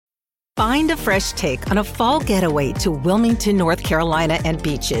Find a fresh take on a fall getaway to Wilmington, North Carolina and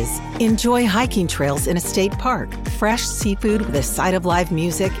beaches. Enjoy hiking trails in a state park, fresh seafood with a side of live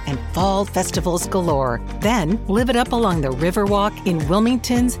music, and fall festivals galore. Then live it up along the Riverwalk in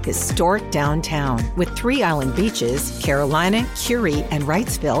Wilmington's historic downtown. With 3 island beaches, Carolina, Curie, and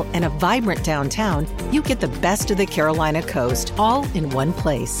Wrightsville, and a vibrant downtown, you get the best of the Carolina coast all in one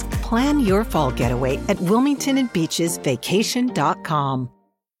place. Plan your fall getaway at WilmingtonandBeachesVacation.com.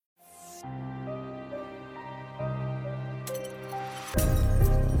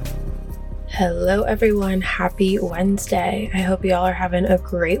 Hello everyone, happy Wednesday. I hope you all are having a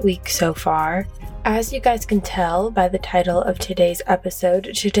great week so far. As you guys can tell by the title of today's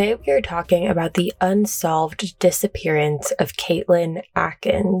episode, today we are talking about the unsolved disappearance of Katelin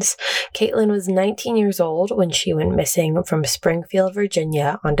Akens. Katelin was 19 years old when she went missing from Springfield,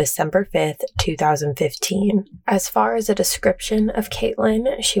 Virginia on December 5th, 2015. As far as a description of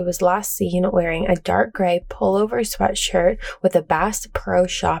Katelin, she was last seen wearing a dark gray pullover sweatshirt with a Bass Pro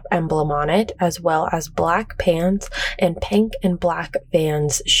Shop emblem on it, as well as black pants and pink and black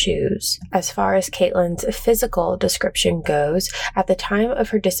Vans shoes. As far as Katelin's physical description goes, at the time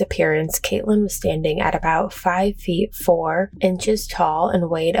of her disappearance, Katelin was standing at about 5 feet 4 inches tall and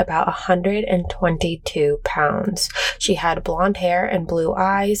weighed about 122 pounds. She had blonde hair and blue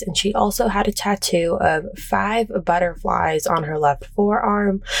eyes, and she also had a tattoo of 5 butterflies on her left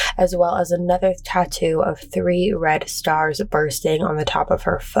forearm, as well as another tattoo of 3 red stars bursting on the top of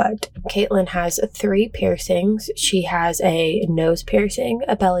her foot. Katelin has 3 piercings. She has a nose piercing,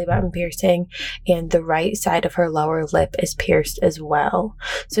 a belly button piercing, and the right side of her lower lip is pierced as well.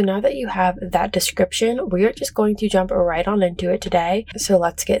 So now that you have that description, we are just going to jump right on into it today. So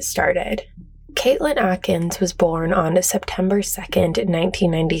let's get started. Katelin Akens was born on September 2nd,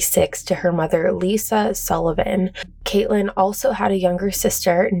 1996 to her mother Lisa Sullivan. Katelin also had a younger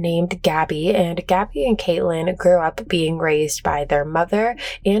sister named Gabby, and Gabby and Katelin grew up being raised by their mother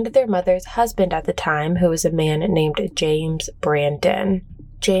and their mother's husband at the time, who was a man named James Brandon.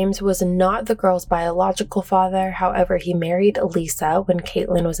 James was not the girl's biological father. However, he married Lisa when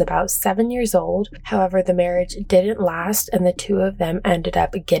Katelin was about 7 years old. However, the marriage didn't last, and the two of them ended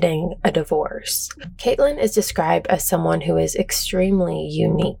up getting a divorce. Katelin is described as someone who is extremely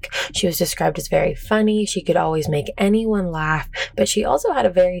unique. She was described as very funny. She could always make anyone laugh, but she also had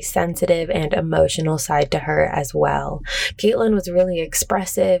a very sensitive and emotional side to her as well. Katelin was really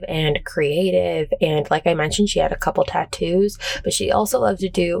expressive and creative, and like I mentioned, she had a couple tattoos, but she also loved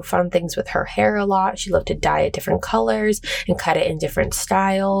to do fun things with her hair a lot. She loved to dye it different colors and cut it in different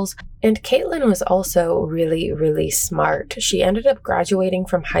styles. And Katelin was also really, really smart. She ended up graduating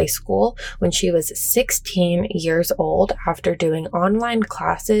from high school when she was 16 years old after doing online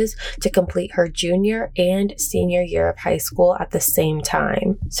classes to complete her junior and senior year of high school at the same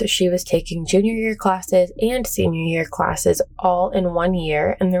time. So she was taking junior year classes and senior year classes all in 1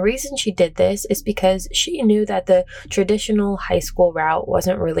 year. And the reason she did this is because she knew that the traditional high school route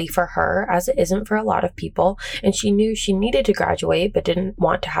wasn't really for her, as it isn't for a lot of people. And she knew she needed to graduate, but didn't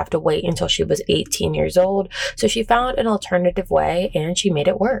want to have to wait until she was 18 years old, so she found an alternative way and she made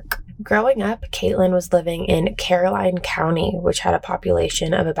it work. Growing up, Katelin was living in Caroline County, which had a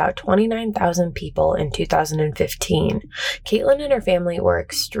population of about 29,000 people in 2015. Katelin and her family were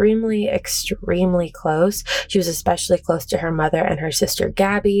extremely close. She was especially close to her mother and her sister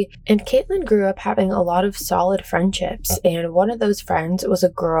Gabby, and Katelin grew up having a lot of solid friendships, and one of those friends was a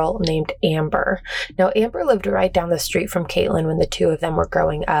girl named Amber. Now, Amber lived right down the street from Katelin when the two of them were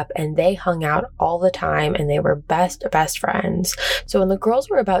growing up, and they hung out all the time, and they were best friends. So when the girls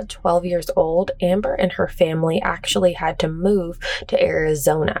were about 12 years old, Amber and her family actually had to move to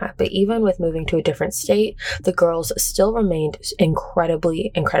Arizona. But even with moving to a different state, the girls still remained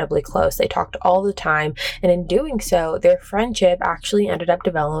incredibly close. They talked all the time, and in doing so, their friendship actually ended up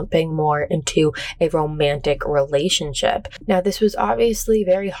developing more into a romantic relationship. Now, this was obviously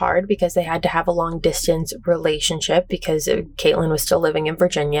very hard because they had to have a long distance relationship because Katelin was still living in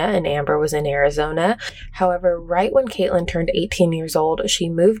Virginia and Amber was in Arizona. However, right when Katelin turned 18 years old, she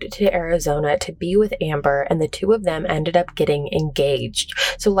moved to Arizona to be with Amber, and the two of them ended up getting engaged.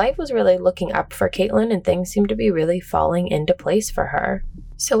 So life was really looking up for Katelin, and things seemed to be really falling into place for her.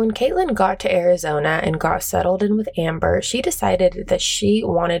 So when Katelin got to Arizona and got settled in with Amber, she decided that she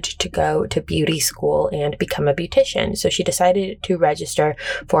wanted to go to beauty school and become a beautician. So she decided to register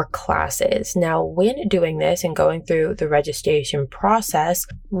for classes. Now, when doing this and going through the registration process,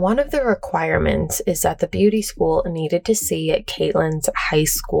 One of the requirements is that the beauty school needed to see Katelin's high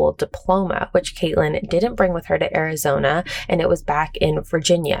school diploma, which Katelin didn't bring with her to Arizona, and it was back in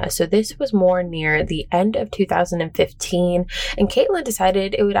Virginia. So this was more near the end of 2015, and Katelin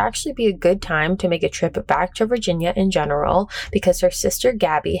decided it would actually be a good time to make a trip back to Virginia in general because her sister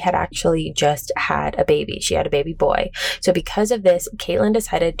Gabby had actually just had a baby. She had a baby boy. So because of this, Katelin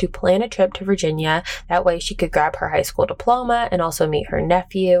decided to plan a trip to Virginia. That way she could grab her high school diploma and also meet her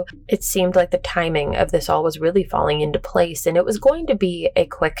nephew. It seemed like the timing of this all was really falling into place, and it was going to be a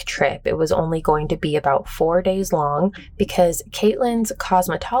quick trip. It was only going to be about 4 days long because Katelin's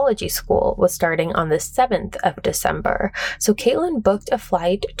cosmetology school was starting on the 7th of December. So Katelin booked a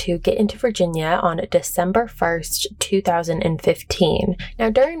flight to get into Virginia on December 1st, 2015.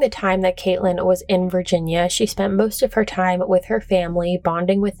 Now, during the time that Katelin was in Virginia, she spent most of her time with her family,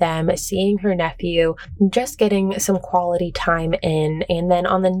 bonding with them, seeing her nephew, just getting some quality time in. And then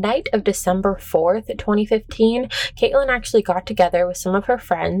on the night of December 4th, 2015, Katelin actually got together with some of her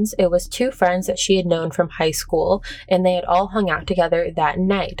friends. It was 2 friends that she had known from high school, and they had all hung out together that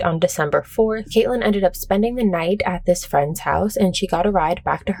night on December 4th. Katelin ended up spending the night at this friend's house, and she got a ride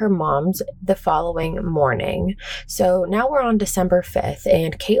back to her mom's the following morning. So now we're on December 5th,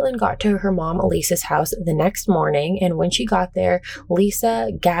 and Katelin got to her mom Lisa's house the next morning, and when she got there,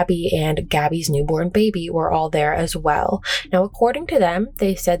 Lisa, Gabby, and Gabby's newborn baby were all there as well. Now, according to them,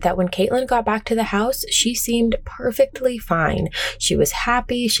 they said that when Katelin got back to the house, she seemed perfectly fine. She was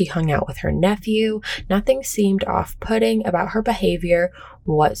happy, she hung out with her nephew, nothing seemed off-putting about her behavior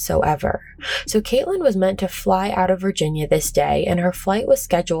whatsoever. So Katelin was meant to fly out of Virginia this day, and her flight was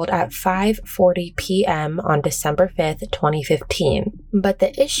scheduled at 5:40 p.m. on December 5th, 2015. But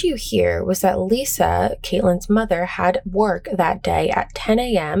the issue here was that Lisa, Katelin's mother, had work that day at 10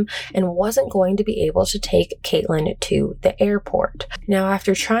 a.m. and wasn't going to be able to take Katelin to the airport. Now,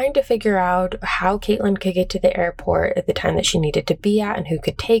 after trying to figure out how Katelin could get to the airport at the time that she needed to be at and who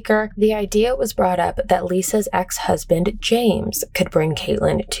could take her, the idea was brought up that Lisa's ex-husband, James, could bring Katelin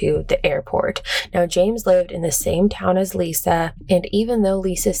to the airport. Now, James lived in the same town as Lisa, and even though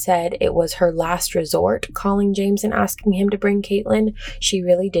Lisa said it was her last resort calling James and asking him to bring Katelin, she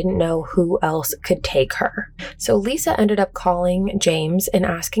really didn't know who else could take her. So Lisa ended up calling James and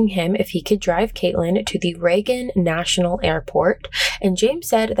asking him if he could drive Katelin to the Reagan National Airport, and James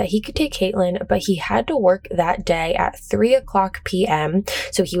said that he could take Katelin, but he had to work that day at 3:00 p.m.,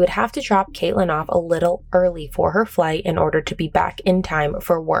 so he would have to drop Katelin off a little early for her flight in order to be back in time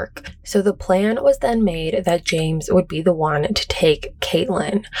for work. So the plan was then made that James would be the one to take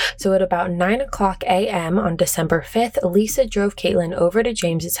Katelin. So at about 9:00 a.m. on December 5th, Lisa drove Katelin over to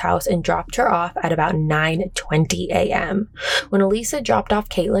James's house and dropped her off at about 9:20 a.m. When Lisa dropped off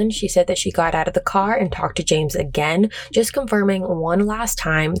Katelin, she said that she got out of the car and talked to James again, just confirming one last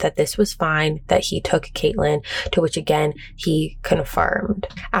time that this was fine, that he took Katelin, to which again he confirmed.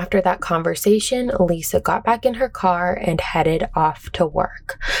 After that conversation, Lisa got back in her car and headed off to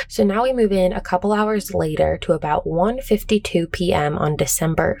work. So now we move in a couple hours later to about 1:52 p.m. on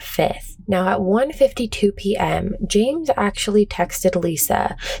December 5th. Now at 1:52 p.m., James actually texted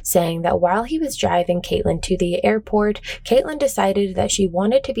Lisa saying that while he was driving Katelin to the airport, Katelin decided that she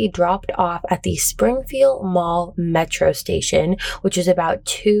wanted to be dropped off at the Springfield Mall metro station, which is about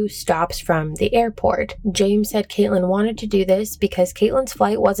 2 stops from the airport. James said Katelin wanted to do this because Katelin's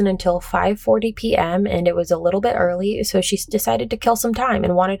flight wasn't until 5:40 p.m. and it was a little bit early, so she decided to kill some time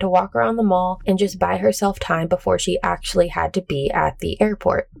and wanted to walk around the mall and just buy herself time before she actually had to be at the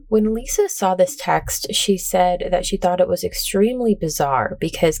airport. When Lisa saw this text, she said that she thought it was extremely bizarre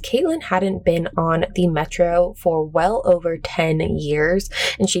because Katelin hadn't been on the metro for well over 10 years,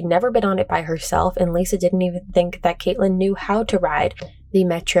 and she'd never been on it by herself, and Lisa didn't even think that Katelin knew how to ride the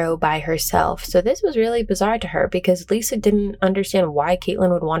metro by herself. So this was really bizarre to her because Lisa didn't understand why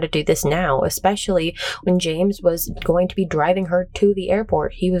Katelin would want to do this now, especially when James was going to be driving her to the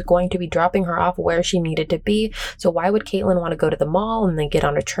airport. He was going to be dropping her off where she needed to be. So why would Katelin want to go to the mall and then get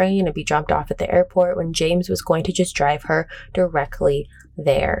on a train and be dropped off at the airport when James was going to just drive her directly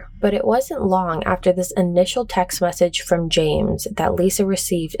there? But it wasn't long after this initial text message from James that Lisa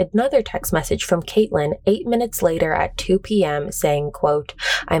received another text message from Katelin 8 minutes later at 2 p.m. saying, quote,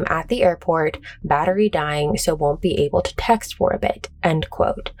 "I'm at the airport, battery dying, so won't be able to text for a bit," end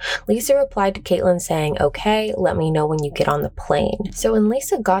quote. Lisa replied to Katelin saying, "Okay, let me know when you get on the plane." So when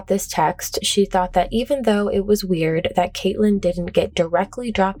Lisa got this text, she thought that even though it was weird that Katelin didn't get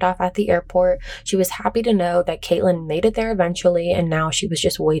directly dropped off at the airport, she was happy to know that Katelin made it there eventually, and now she she was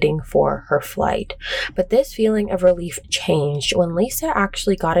just waiting for her flight. But this feeling of relief changed when Lisa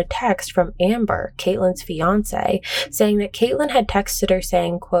actually got a text from Amber, Katelin's fiance, saying that Katelin had texted her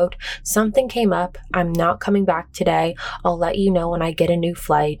saying, quote, "Something came up. I'm not coming back today. I'll let you know when I get a new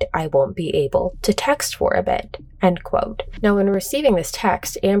flight. I won't be able to text for a bit." End quote. Now, when receiving this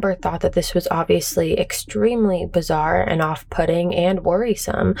text, Amber thought that this was obviously extremely bizarre and off-putting and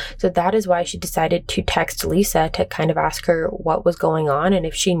worrisome, so that is why she decided to text Lisa to kind of ask her what was going on and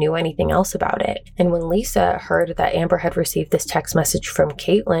if she knew anything else about it. And when Lisa heard that Amber had received this text message from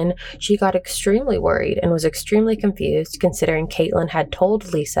Katelin, she got extremely worried and was extremely confused, considering Katelin had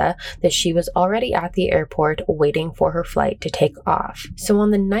told Lisa that she was already at the airport waiting for her flight to take off. So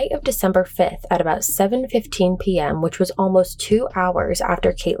on the night of December 5th at about 7:15 p.m., which was almost 2 hours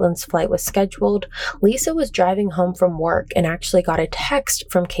after Katelin's flight was scheduled, Lisa was driving home from work and actually got a text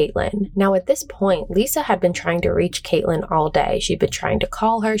from Katelin. Now at this point, Lisa had been trying to reach Katelin all day. She'd been trying to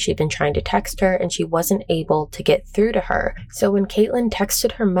call her, she'd been trying to text her, and she wasn't able to get through to her. So when Katelin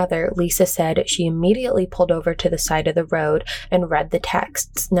texted her mother, Lisa said she immediately pulled over to the side of the road and read the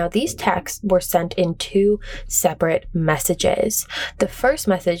texts. Now these texts were sent in 2 separate messages. The first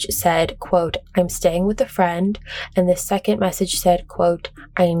message said, quote, "I'm staying with a friend," and the second message said, quote,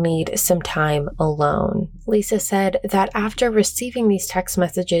 "I need some time alone." Lisa said that after receiving these text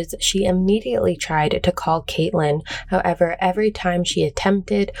messages, she immediately tried to call Katelin. However, every time she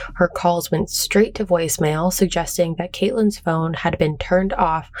attempted, her calls went straight to voicemail, suggesting that Katelin's phone had been turned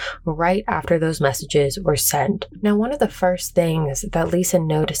off right after those messages were sent. Now, one of the first things that Lisa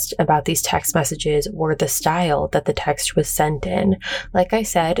noticed about these text messages were the style that the text was sent in. Like I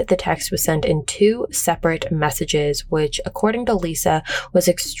said, the text was sent in 2 separate messages, which, according to Lisa, was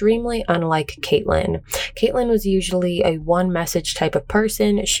extremely unlike Katelin. Katelin was usually a one message type of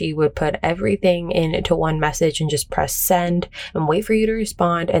person. She would put everything into one message and just press send and wait for you to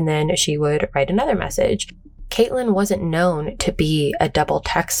respond, and then she would write another message. Katelin wasn't known to be a double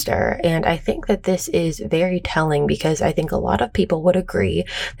texter, and I think that this is very telling because I think a lot of people would agree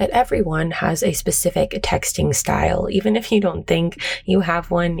that everyone has a specific texting style. Even if you don't think you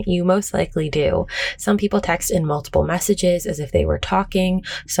have one, you most likely do. Some people text in multiple messages as if they were talking.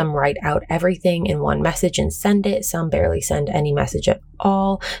 Some write out everything in one message and send it. Some barely send any message at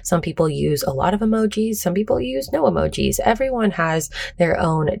all. Some people use a lot of emojis. Some people use no emojis. Everyone has their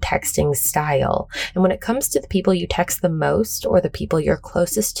own texting style. And when it comes to the people you text the most or the people you're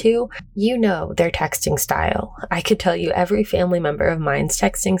closest to, you know their texting style. I could tell you every family member of mine's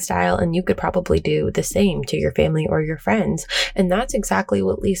texting style, and you could probably do the same to your family or your friends. And that's exactly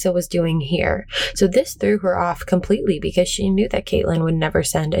what Lisa was doing here. So this threw her off completely because she knew that Katelin would never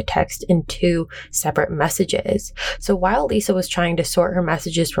send a text in 2 separate messages. So while Lisa was trying to sort her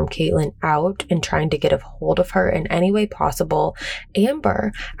messages from Katelin out and trying to get a hold of her in any way possible,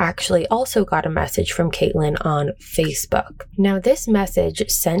 Amber actually also got a message from Katelin on Facebook. Now, this message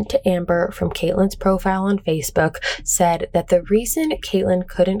sent to Amber from Katelin's profile on Facebook said that the reason Katelin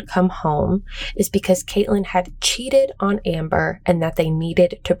couldn't come home is because Katelin had cheated on Amber and that they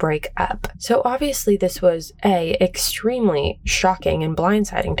needed to break up. So obviously this was extremely shocking and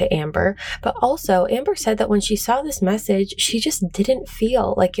blindsiding to Amber, but also Amber said that when she saw this message, she just didn't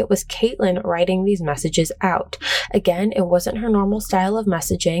feel like it was Katelin writing these messages out. Again, it wasn't her normal style of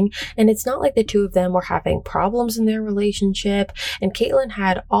messaging, and it's not like the two of them were having problems in their relationship, and Katelin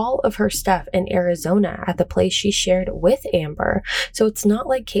had all of her stuff in Arizona at the place she shared with Amber. So it's not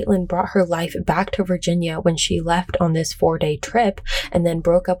like Katelin brought her life back to Virginia when she left on this 4-day trip and then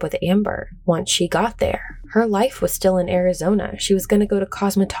broke up with Amber once she got there. Her life was still in Arizona. She was going to go to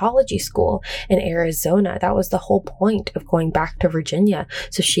cosmetology school in Arizona. That was the whole point of going back to Virginia,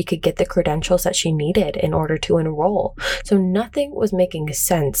 so she could get the credentials that she needed in order to enroll. So nothing was making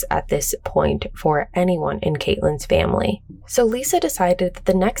sense at this point for anyone in Katelin's family. So Lisa decided that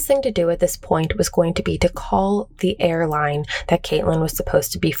the next thing to do at this point was going to be to call the airline that Katelin was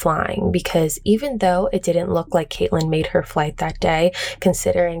supposed to be flying, because even though it didn't look like Katelin made her flight that day,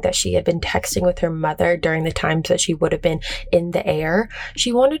 considering that she had been texting with her mother during the times that she would have been in the air,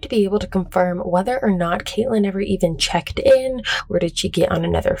 she wanted to be able to confirm whether or not Katelin ever even checked in, or did she get on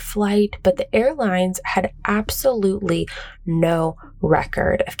another flight. But the airlines had absolutely no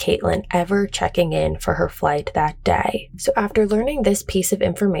record of Katelin ever checking in for her flight that day. So after learning this piece of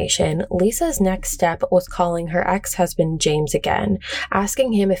information, Lisa's next step was calling her ex-husband James again,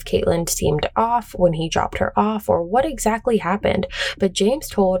 asking him if Katelin seemed off when he dropped her off or what exactly happened. But James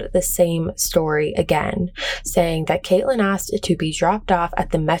told the same story again. saying that Katelin asked to be dropped off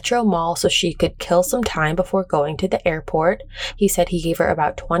at the Metro Mall so she could kill some time before going to the airport. He said he gave her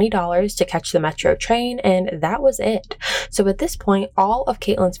about $20 to catch the Metro train, and that was it. So at this point, all of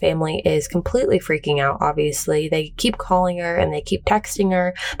Katelin's family is completely freaking out, obviously. They keep calling her and they keep texting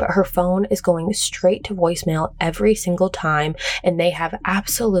her, but her phone is going straight to voicemail every single time, and they have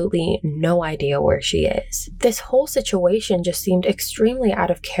absolutely no idea where she is. This whole situation just seemed extremely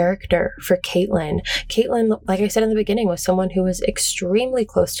out of character for Katelin. Katelin, like I said in the beginning, was someone who was extremely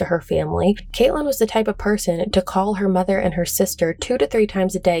close to her family. Katelin was the type of person to call her mother and her sister 2 to 3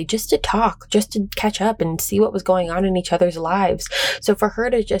 times a day just to talk, just to catch up and see what was going on in each other's lives. So for her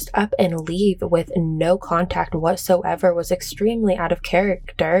to just up and leave with no contact whatsoever was extremely out of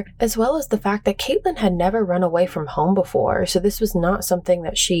character, as well as the fact that Katelin had never run away from home before. So this was not something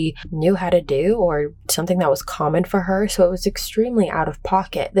that she knew how to do or something that was common for her. So it was extremely out of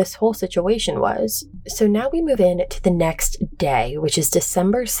pocket, this whole situation was. So now we move in to the next day, which is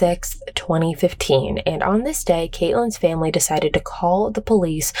December 6th, 2015. And on this day, Katelin's family decided to call the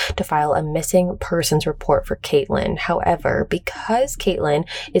police to file a missing persons report for Katelin. However, because Katelin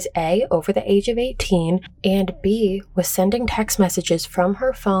is A, over the age of 18, and B, was sending text messages from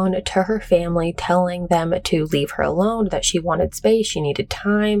her phone to her family telling them to leave her alone, that she wanted space, she needed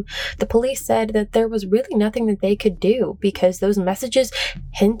time, the police said that there was really nothing that they could do because those messages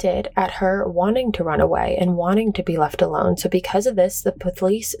hinted at her wanting to run away and wanting to be left alone. So because of this, the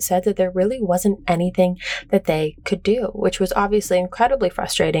police said that there really wasn't anything that they could do, which was obviously incredibly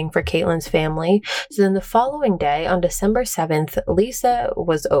frustrating for Katelin's family. So then the following day, on December 7th, Lisa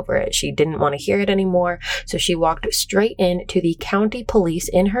was over it. She didn't want to hear it anymore, so she walked straight in to the county police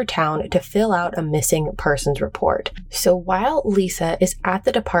in her town to fill out a missing persons report. So while Lisa is at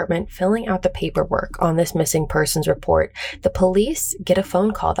the department filling out the paperwork on this missing persons report, the police get a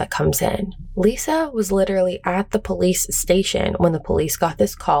phone call that comes in. Lisa was literally at the police station when the police got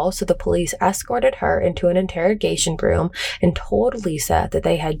this call, so the police escorted her into an interrogation room and told Lisa that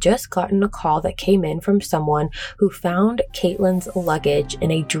they had just gotten a call that came in from someone who found Katelin's luggage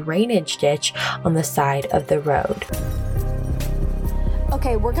in a drainage ditch on the side of the road.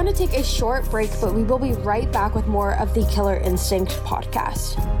 Okay, we're going to take a short break, but we will be right back with more of the Killer Instinct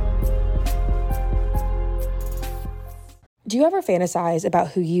podcast. Do you ever fantasize about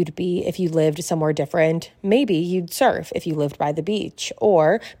who you'd be if you lived somewhere different? Maybe you'd surf if you lived by the beach,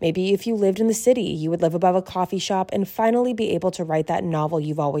 or maybe if you lived in the city, you would live above a coffee shop and finally be able to write that novel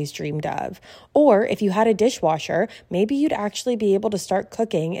you've always dreamed of. Or if you had a dishwasher, maybe you'd actually be able to start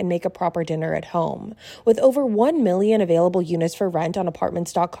cooking and make a proper dinner at home. With over 1 million available units for rent on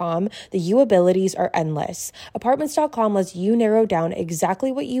Apartments.com, the you abilities are endless. Apartments.com lets you narrow down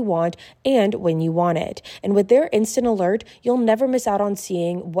exactly what you want and when you want it. And with their instant alert, you'll never miss out on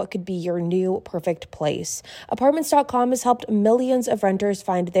seeing what could be your new perfect place. Apartments.com has helped millions of renters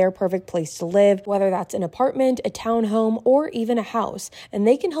find their perfect place to live, whether that's an apartment, a townhome, or even a house. And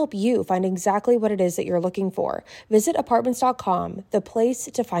they can help you find exactly what it is that you're looking for. Visit Apartments.com, the place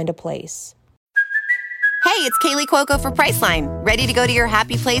to find a place. Hey, it's Kaylee Cuoco for Priceline. Ready to go to your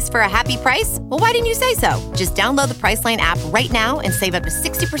happy place for a happy price? Well, why didn't you say so? Just download the Priceline app right now and save up to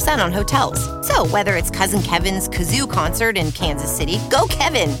 60% on hotels. So whether it's Cousin Kevin's Kazoo Concert in Kansas City, go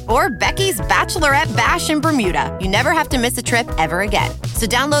Kevin, or Becky's Bachelorette Bash in Bermuda, you never have to miss a trip ever again. So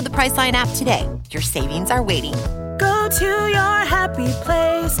download the Priceline app today. Your savings are waiting. Go to your happy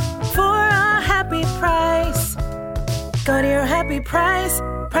place for a happy price. Go to your happy price,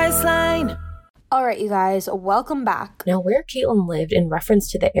 Priceline. All right, you guys, welcome back. Now, where Katelin lived in reference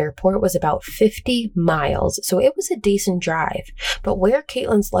to the airport was about 50 miles, so it was a decent drive. But where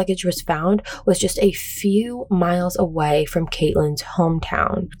Katelin's luggage was found was just a few miles away from Katelin's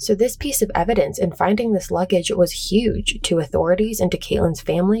hometown. So this piece of evidence in finding this luggage was huge to authorities and to Katelin's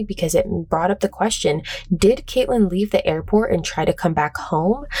family because it brought up the question, did Katelin leave the airport and try to come back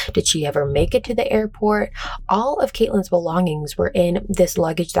home? Did she ever make it to the airport? All of Katelin's belongings were in this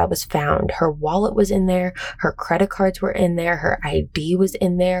luggage that was found. Her wallet was in there, her credit cards were in there, her ID was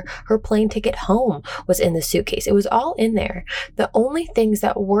in there, her plane ticket home was in the suitcase. It was all in there. The only things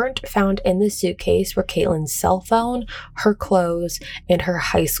that weren't found in the suitcase were Katelin's cell phone, her clothes, and her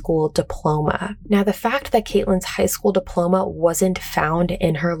high school diploma. Now, the fact that Katelin's high school diploma wasn't found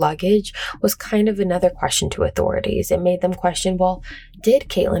in her luggage was kind of another question to authorities. It made them question, well, did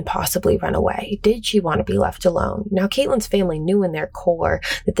Katelin possibly run away? Did she want to be left alone? Now, Katelin's family knew in their core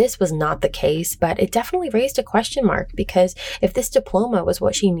that this was not the case, case, but it definitely raised a question mark, because if this diploma was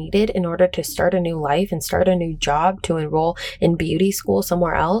what she needed in order to start a new life and start a new job to enroll in beauty school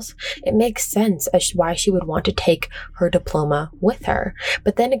somewhere else, it makes sense as to why she would want to take her diploma with her.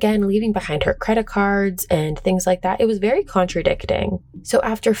 But then again, leaving behind her credit cards and things like that, it was very contradicting. So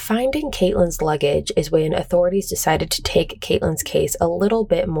after finding Katelin's luggage is when authorities decided to take Katelin's case a little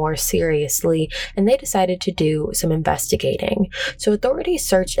bit more seriously, and they decided to do some investigating. So authorities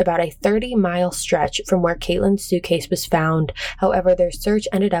searched about a 30-mile stretch from where Katelin's suitcase was found. However, their search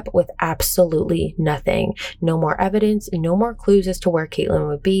ended up with absolutely nothing. No more evidence, no more clues as to where Katelin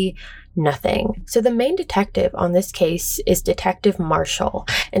would be. Nothing. So the main detective on this case is Detective Marshall,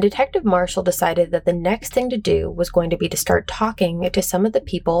 and Detective Marshall decided that the next thing to do was going to be to start talking to some of the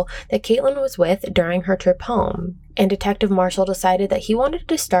people that Katelin was with during her trip home. And Detective Marshall decided that he wanted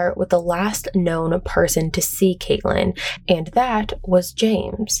to start with the last known person to see Katelin, and that was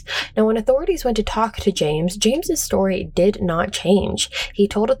James. Now, when authorities went to talk to James, James's story did not change. He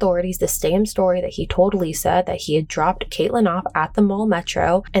told authorities the same story that he told Lisa, that he had dropped Katelin off at the mall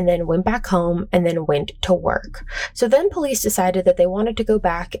metro and then went back home and then went to work. So then police decided that they wanted to go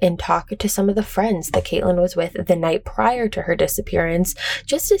back and talk to some of the friends that Katelin was with the night prior to her disappearance,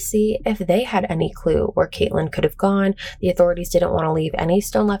 just to see if they had any clue where Katelin could have gone. The authorities didn't want to leave any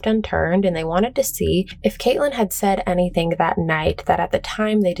stone left unturned, and they wanted to see if Katelin had said anything that night that at the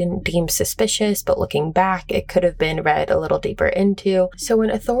time they didn't deem suspicious, but looking back, it could have been read a little deeper into. So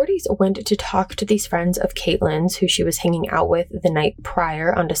when authorities went to talk to these friends of Katelin's, who she was hanging out with the night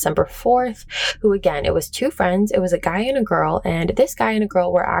prior on December 4th, who again, it was two friends, it was a guy and a girl, and this guy and a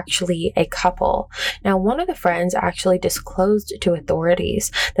girl were actually a couple. Now, one of the friends actually disclosed to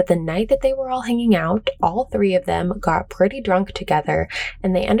authorities that the night that they were all hanging out, all three of them got pretty drunk together,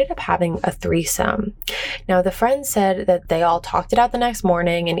 and they ended up having a threesome. Now, the friends said that they all talked it out the next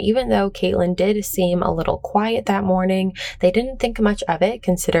morning, and even though Katelin did seem a little quiet that morning, they didn't think much of it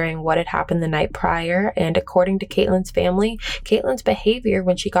considering what had happened the night prior. And according to Katelin's family, Katelin's behavior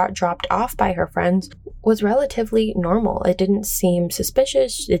when she got dropped off by her friends was relatively normal. It didn't seem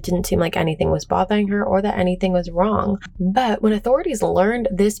suspicious. It didn't seem like anything was bothering her or that anything was wrong. But when authorities learned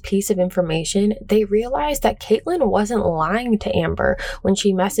this piece of information, they realized that Katelin wasn't lying to Amber when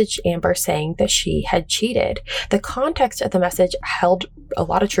she messaged Amber saying that she had cheated. The context of the message held a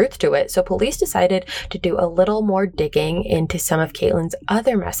lot of truth to it, so police decided to do a little more digging into some of Katelin's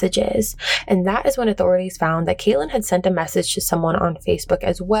other messages. And that is when authorities found that Katelin had sent a message to someone on Facebook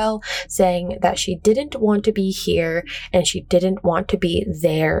as well, saying that she didn't want to be here and she didn't want to be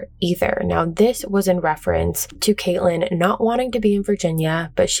there either. Now, this was in reference to Katelin not wanting to be in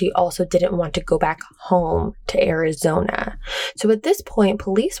Virginia, but she also didn't want to go back home to Arizona. So at this point,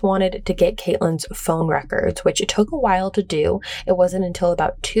 police wanted to get Katelin's phone records, which it took a while to do. It wasn't until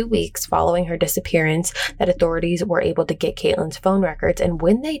about 2 weeks following her disappearance that authorities were able to get Katelin's phone records. And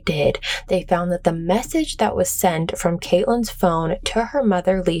when they did, they found that the message that was sent from Katelin's phone to her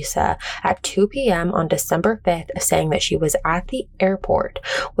mother, Lisa, at 2 p.m. on December 5th, saying that she was at the airport,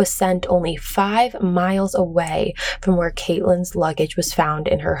 was sent only 5 miles away from where Katelin's luggage was found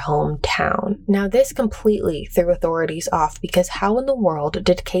in her hometown. Now, this completely threw authorities off, because how in the world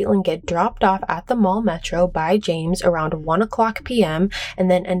did Katelin get dropped off at the mall metro by James around 1 o'clock p.m. and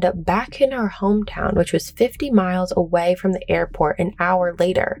then end up back in her hometown, which was 50 miles away from the airport an hour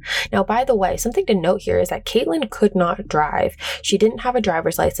later? Now, by the way, something to note here is that Katelin could not drive. She didn't have a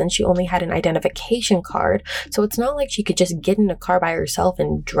driver's license. She only had an identification card, so it's not like she could just get in a car by herself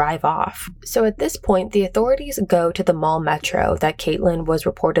and drive off. So at this point, the authorities go to the mall metro that Katelin was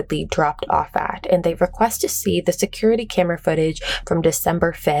reportedly dropped off at, and they request to see the security camera footage from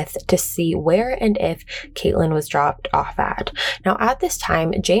December 5th to see where and if Katelin was dropped off at. Now, at this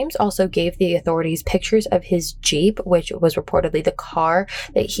time, James also gave the authorities pictures of his Jeep, which was reportedly the car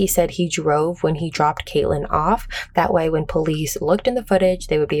that he said he drove when he dropped Katelin off. That way, when police looked in the footage,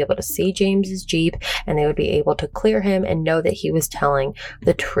 they would be able to see James's Jeep, and they would be able to clear him and know that he was telling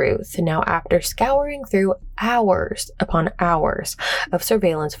the truth. Now, after scouring through hours upon hours of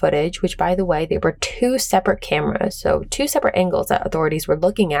surveillance footage, which, by the way, they were 2 separate cameras, so 2 separate angles that authorities were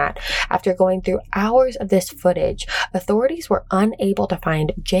looking at. After going through hours of this footage, authorities were unable to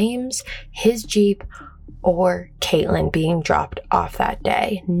find James, his Jeep, or Katelin being dropped off that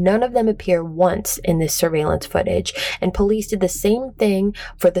day. None of them appear once in this surveillance footage, and police did the same thing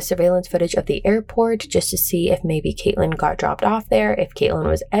for the surveillance footage of the airport just to see if maybe Katelin got dropped off there, if Katelin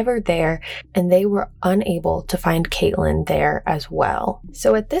was ever there, and they were unable to find Katelin there as well.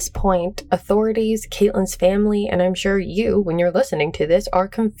 So at this point, authorities, Katelin's family, and I'm sure you, when you're listening to this, are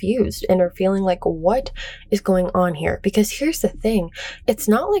confused and are feeling like, what is going on here? Because here's the thing, it's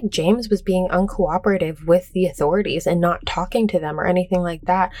not like James was being uncooperative with the authorities and not talking to them or anything like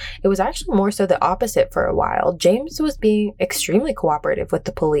that. It was actually more so the opposite for a while. James was being extremely cooperative with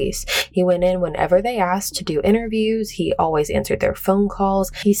the police. He went in whenever they asked to do interviews. He always answered their phone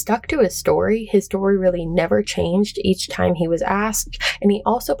calls. He stuck to his story. His story really never changed each time he was asked. And he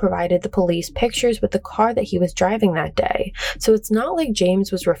also provided the police pictures with the car that he was driving that day. So it's not like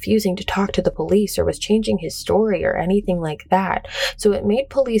James was refusing to talk to the police or was changing his story or anything like that. So it made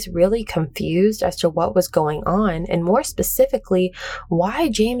police really confused as to what was going on, and more specifically, why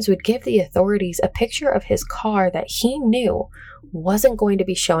James would give the authorities a picture of his car that he knew wasn't going to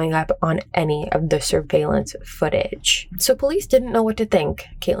be showing up on any of the surveillance footage. So police didn't know what to think.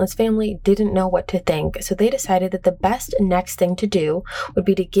 Katelin's family didn't know what to think, so they decided that the best next thing to do would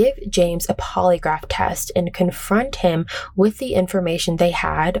be to give James a polygraph test and confront him with the information they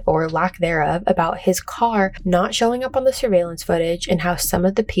had, or lack thereof, about his car not showing up on the surveillance footage and how some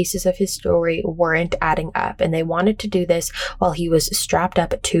of the pieces of his story weren't adding up. And they wanted to do this while he was strapped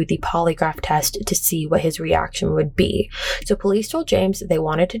up to the polygraph test to see what his reaction would be. So police told James they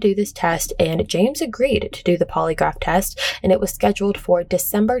wanted to do this test, and James agreed to do the polygraph test, and it was scheduled for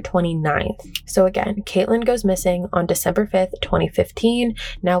December 29th. So again, Katelin goes missing on December 5th, 2015.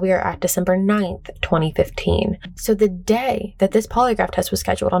 Now we are at December 9th, 2015. So the day that this polygraph test was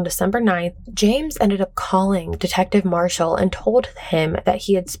scheduled, on December 9th, James ended up calling Detective Marshall and told him that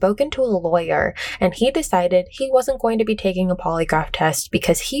he had spoken to a lawyer, and he decided he wasn't going to be taking a polygraph test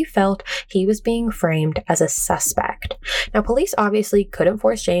because he felt he was being framed as a suspect. Now, police obviously couldn't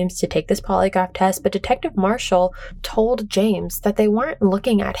force James to take this polygraph test, but Detective Marshall told James that they weren't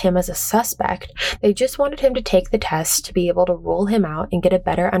looking at him as a suspect. They just wanted him to take the test to be able to rule him out and get a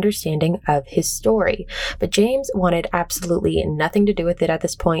better understanding of his story. But James wanted absolutely nothing to do with it at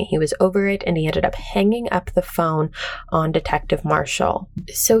this point. He was over it, and he ended up hanging up the phone on Detective Marshall.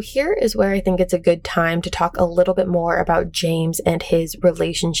 So here is where I think it's a good time to talk a little bit more about James and his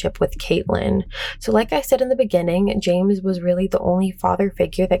relationship with Katelin. So like I said in the beginning, James was really the only father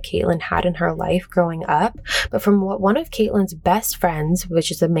figure that Katelin had in her life growing up. But from what one of Katelin's best friends, which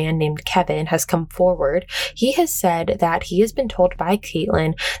is a man named Kevin, has come forward, he has said that he has been told by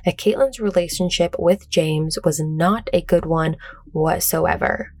Katelin that Katelin's relationship with James was not a good one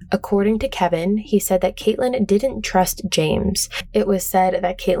whatsoever. According to Kevin, he said that Katelin didn't trust James. It was said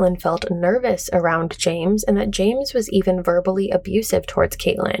that Katelin felt nervous around James, and that James was even verbally abusive towards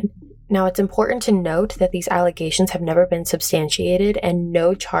Katelin. Now, it's important to note that these allegations have never been substantiated, and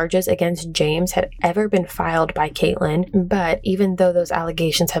no charges against James had ever been filed by Katelin. But even though those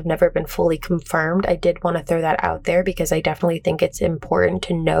allegations have never been fully confirmed, I did want to throw that out there because I definitely think it's important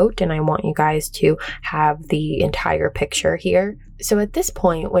to note, and I want you guys to have the entire picture here. So at this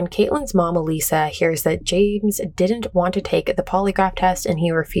point, when Katelin's mom, Elisa, hears that James didn't want to take the polygraph test and he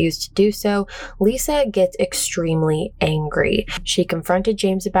refused to do so, Lisa gets extremely angry. She confronted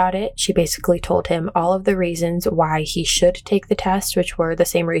James about it. She basically told him all of the reasons why he should take the test, which were the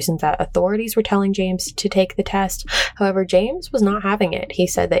same reasons that authorities were telling James to take the test. However, James was not having it. He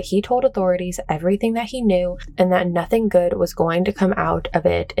said that he told authorities everything that he knew and that nothing good was going to come out of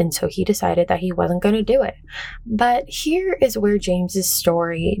it, and so he decided that he wasn't going to do it. But here is where James's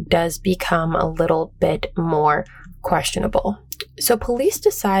story does become a little bit more questionable. So police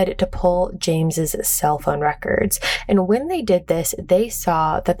decided to pull James's cell phone records, and when they did this, they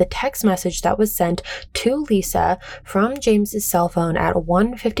saw that the text message that was sent to Lisa from James's cell phone at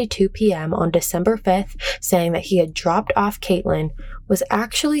 1:52 p.m. on December 5th, saying that he had dropped off Katelin, was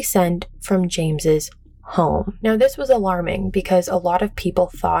actually sent from James's home. Now, this was alarming because a lot of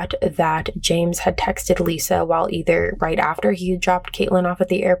people thought that James had texted Lisa while either right after he had dropped Katelin off at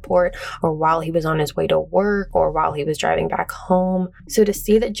the airport, or while he was on his way to work, or while he was driving back home. So to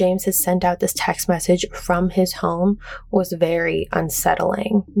see that James has sent out this text message from his home was very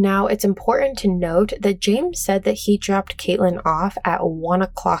unsettling. Now, it's important to note that James said that he dropped Katelin off at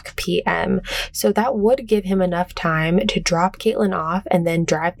 1:00 p.m. So that would give him enough time to drop Katelin off and then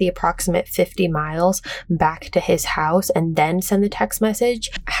drive the approximate 50 miles back to his house and then send the text message.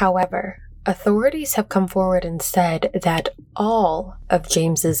 However, Authorities have come forward and said that all of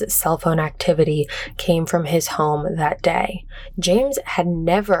James's cell phone activity came from his home that day. James had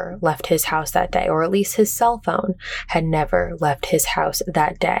never left his house that day, or at least his cell phone had never left his house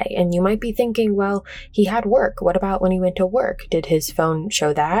that day. And you might be thinking, well, he had work. What about when he went to work? Did his phone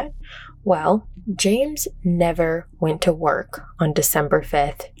show that? Well, James never went to work on December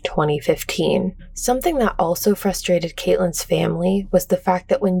 5th, 2015. Something that also frustrated Katelin's family was the fact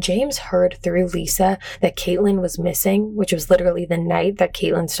that when James heard through Lisa that Katelin was missing, which was literally the night that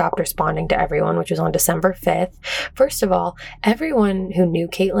Katelin stopped responding to everyone, which was on December 5th, first of all, everyone who knew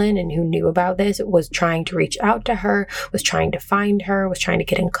Katelin and who knew about this was trying to reach out to her, was trying to find her, was trying to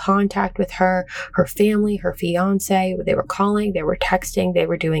get in contact with her, her family, her fiance. They were calling, they were texting, they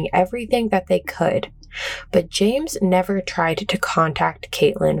were doing everything that they could. But James never tried to contact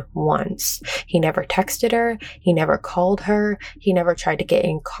Katelin once. He never texted her, he never called her, he never tried to get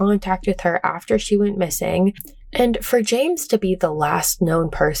in contact with her after she went missing. And for James to be the last known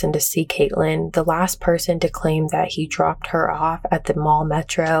person to see Katelin, the last person to claim that he dropped her off at the mall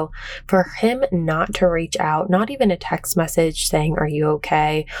metro, for him not to reach out, not even a text message saying, "Are you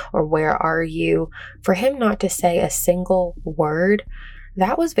okay?" or "Where are you?" for him not to say a single word,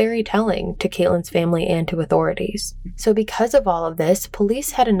 that was very telling to Katelin's family and to authorities. So because of all of this,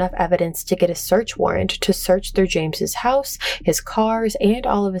 police had enough evidence to get a search warrant to search through James's house, his cars, and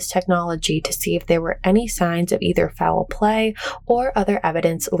all of his technology to see if there were any signs of either foul play or other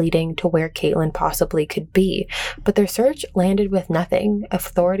evidence leading to where Katelin possibly could be. But their search landed with nothing.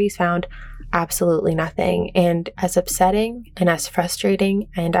 Authorities found absolutely nothing. And as upsetting and as frustrating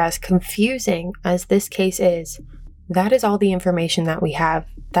and as confusing as this case is, that is all the information that we have.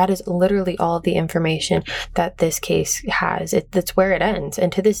 That is literally all of the information that this case has. That's where it ends.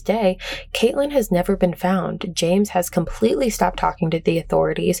 And to this day, Katelin has never been found. James has completely stopped talking to the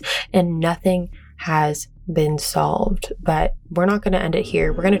authorities and nothing has been solved. But we're not going to end it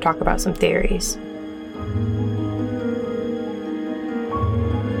here. We're going to talk about some theories.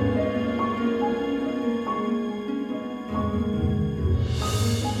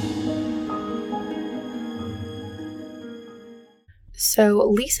 So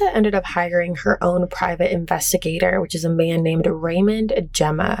Lisa ended up hiring her own private investigator, which is a man named Raymond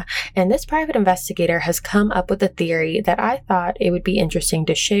Gemma. And this private investigator has come up with a theory that I thought it would be interesting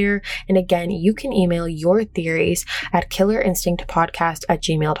to share. And again, you can email your theories at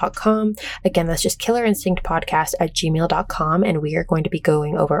killerinstinctpodcast@gmail.com. Again, that's just killerinstinctpodcast@gmail.com. And we are going to be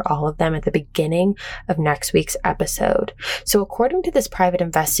going over all of them at the beginning of next week's episode. So according to this private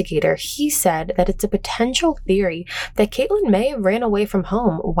investigator, he said that it's a potential theory that Katelin may have ran away from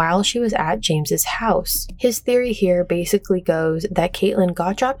home while she was at James's house. His theory here basically goes that Katelin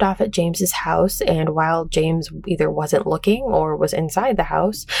got dropped off at James's house, and while James either wasn't looking or was inside the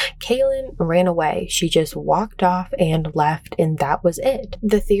house, Katelin ran away. She just walked off and left, and that was it.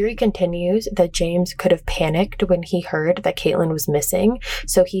 The theory continues that James could have panicked when he heard that Katelin was missing,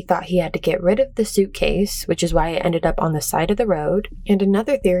 so he thought he had to get rid of the suitcase, which is why it ended up on the side of the road. And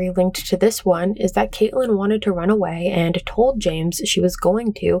another theory linked to this one is that Katelin wanted to run away and told James she was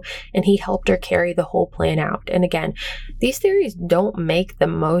going to, and he helped her carry the whole plan out. And again, these theories don't make the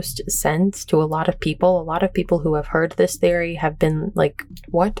most sense to a lot of people. A lot of people who have heard this theory have been like,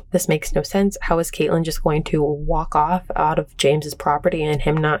 what? This makes no sense. How is Katelin just going to walk off out of James's property and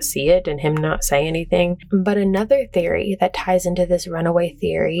him not see it and him not say anything? But another theory that ties into this runaway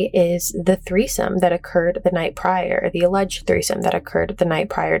theory is the threesome that occurred the night prior, the alleged threesome that occurred the night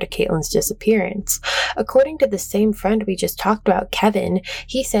prior to Katelin's disappearance. According to the same friend we just talked about, Kevin,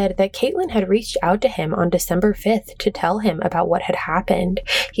 he said that Katelin had reached out to him on December 5th to tell him about what had happened.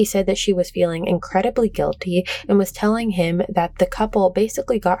 He said that she was feeling incredibly guilty and was telling him that the couple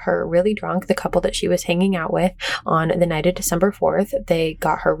basically got her really drunk, the couple that she was hanging out with on the night of December 4th. They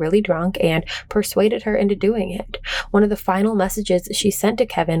got her really drunk and persuaded her into doing it. One of the final messages she sent to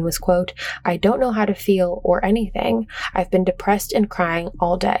Kevin was, quote, "I don't know how to feel or anything. I've been depressed and crying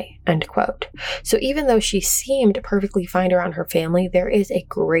all day," end quote. So even though she seemed perfectly fine around her family, there is a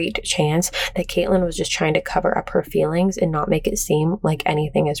great chance that Katelin was just trying to cover up her feelings and not make it seem like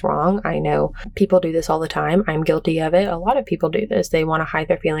anything is wrong. I know people do this all the time. I'm guilty of it. A lot of people do this. They want to hide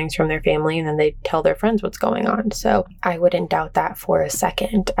their feelings from their family and then they tell their friends what's going on. So I wouldn't doubt that for a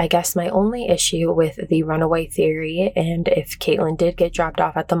second. I guess my only issue with the runaway theory, and if Katelin did get dropped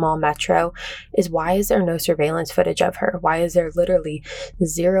off at the mall metro, is why is there no surveillance footage of her? Why is there literally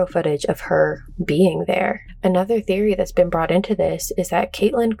zero footage of her being there? Another theory that's been brought into this is that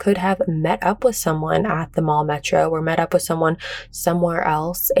Katelin could have met up with someone at the mall metro or met up with someone somewhere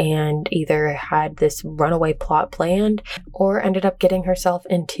else and either had this runaway plot planned or ended up getting herself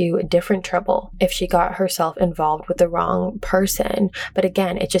into different trouble if she got herself involved with the wrong person. But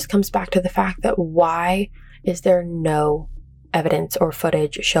again, it just comes back to the fact that why is there no evidence or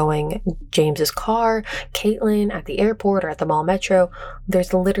footage showing James's car, Katelin at the airport or at the mall metro?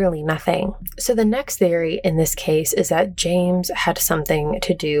 There's literally nothing. So the next theory in this case is that James had something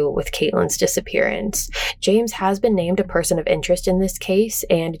to do with Katelin's disappearance. James has been named a person of interest in this case,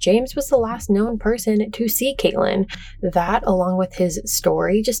 and James was the last known person to see Katelin. That, along with his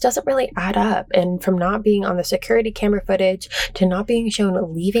story, just doesn't really add up. And from not being on the security camera footage to not being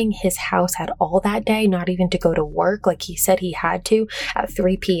shown leaving his house at all that day, not even to go to work like he said he had to at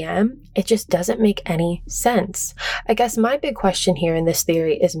 3 p.m., it just doesn't make any sense. I guess my big question here in this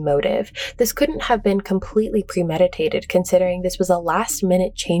theory is motive. This couldn't have been completely premeditated, considering this was a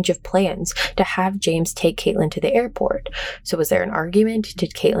last-minute change of plans to have James take Katelin to the airport. So was there an argument?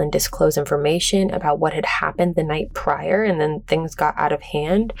 Did Katelin disclose information about what had happened the night prior and then things got out of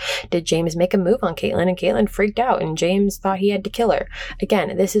hand? Did James make a move on Katelin and Katelin freaked out and James thought he had to kill her?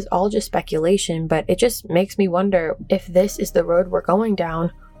 Again, this is all just speculation, but it just makes me wonder if this is the road we're going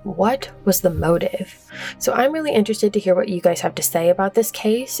down. What was the motive? So I'm really interested to hear what you guys have to say about this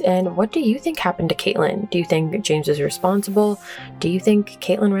case, and what do you think happened to Katelin? Do you think James is responsible? Do you think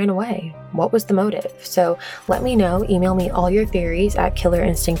Katelin ran away? What was the motive? So let me know. Email me all your theories at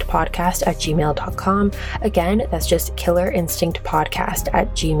killerinstinctpodcast@gmail.com. Again, that's just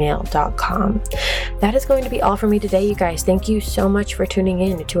killerinstinctpodcast@gmail.com. That is going to be all for me today, you guys. Thank you so much for tuning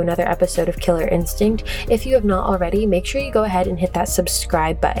in to another episode of Killer Instinct. If you have not already, make sure you go ahead and hit that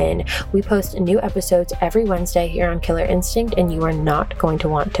subscribe button. We post new episodes every Wednesday here on Killer Instinct, and you are not going to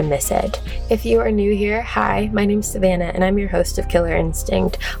want to miss it. If you are new here, hi, my name's Savannah, and I'm your host of Killer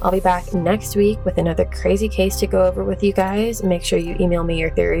Instinct. I'll be back next week with another crazy case to go over with you guys. Make sure you email me your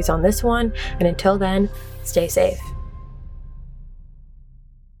theories on this one, and until then, stay safe.